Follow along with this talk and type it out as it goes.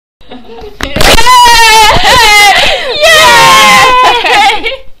Yay!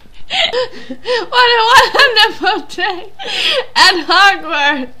 What a wonderful day at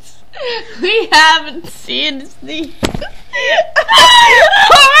Hogwarts! We haven't seen Snape forever!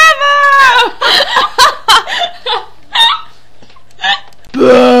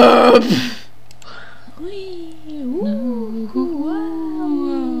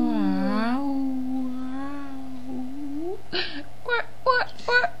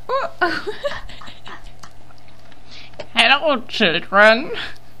 Hello, children.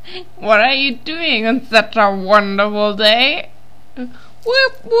 What are you doing on such a wonderful day? Whoop,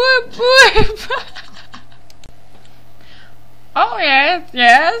 whoop, whoop. Oh, yes,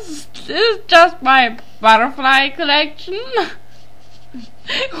 yes. This is just my butterfly collection.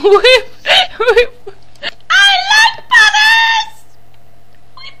 Whip, whip. I like butters!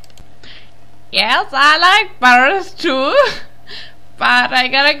 Whip. Yes, I like butters too. But I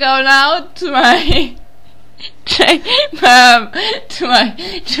gotta go now to my to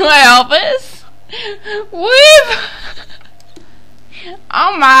my office. Whip.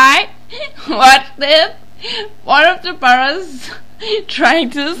 Oh my! What's this? One of the butters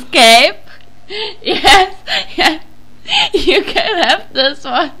trying to escape? Yes, yes. You can have this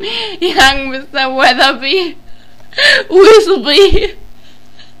one, young Mr. Weatherby. Whistleby.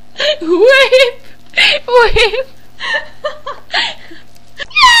 Whip! Whip!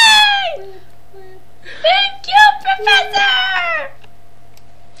 Yay! Thank you, Professor!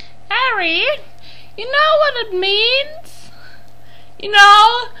 Harry, you know what it means? You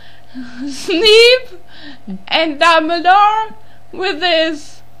know, Snape and Dumbledore with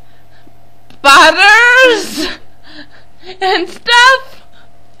his butters and stuff,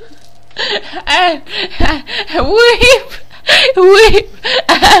 and whip, whip.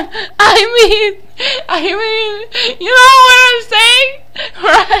 I mean, you know what I'm saying,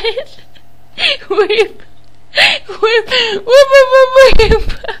 right? Whip, whip, whip, whip, whip, whip.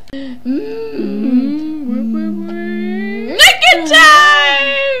 Naked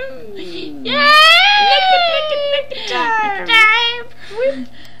time! Yay! Naked time! Whip.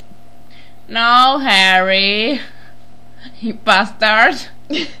 No, Harry, you bastard.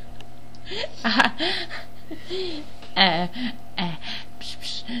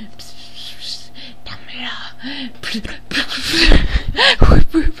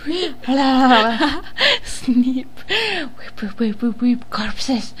 Snape. Whip, whip, whip, whip, whip.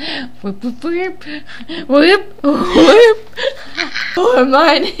 Corpses. Whip, whip, whip. Whip, whip. Oh,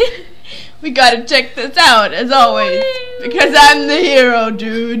 Hermione. We gotta check this out, as always. Because I'm the hero,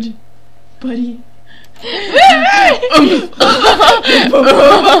 dude. Buddy. Check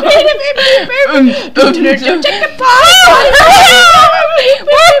the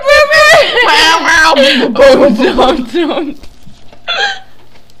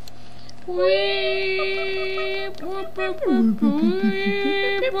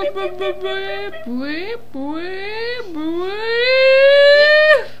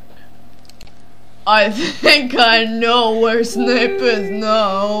I think I know where Snape is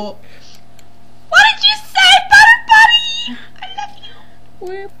now. What did you say, Butter Buddy? I love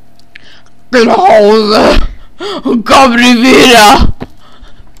you. Geh nach Hause. Komm nie wieder.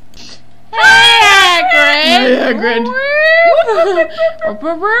 Hey, Hagrid. Hey, Hagrid.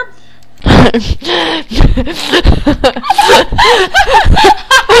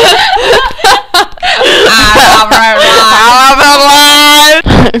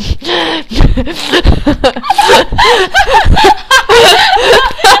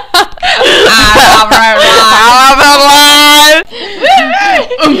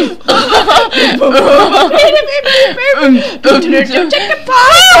 Check the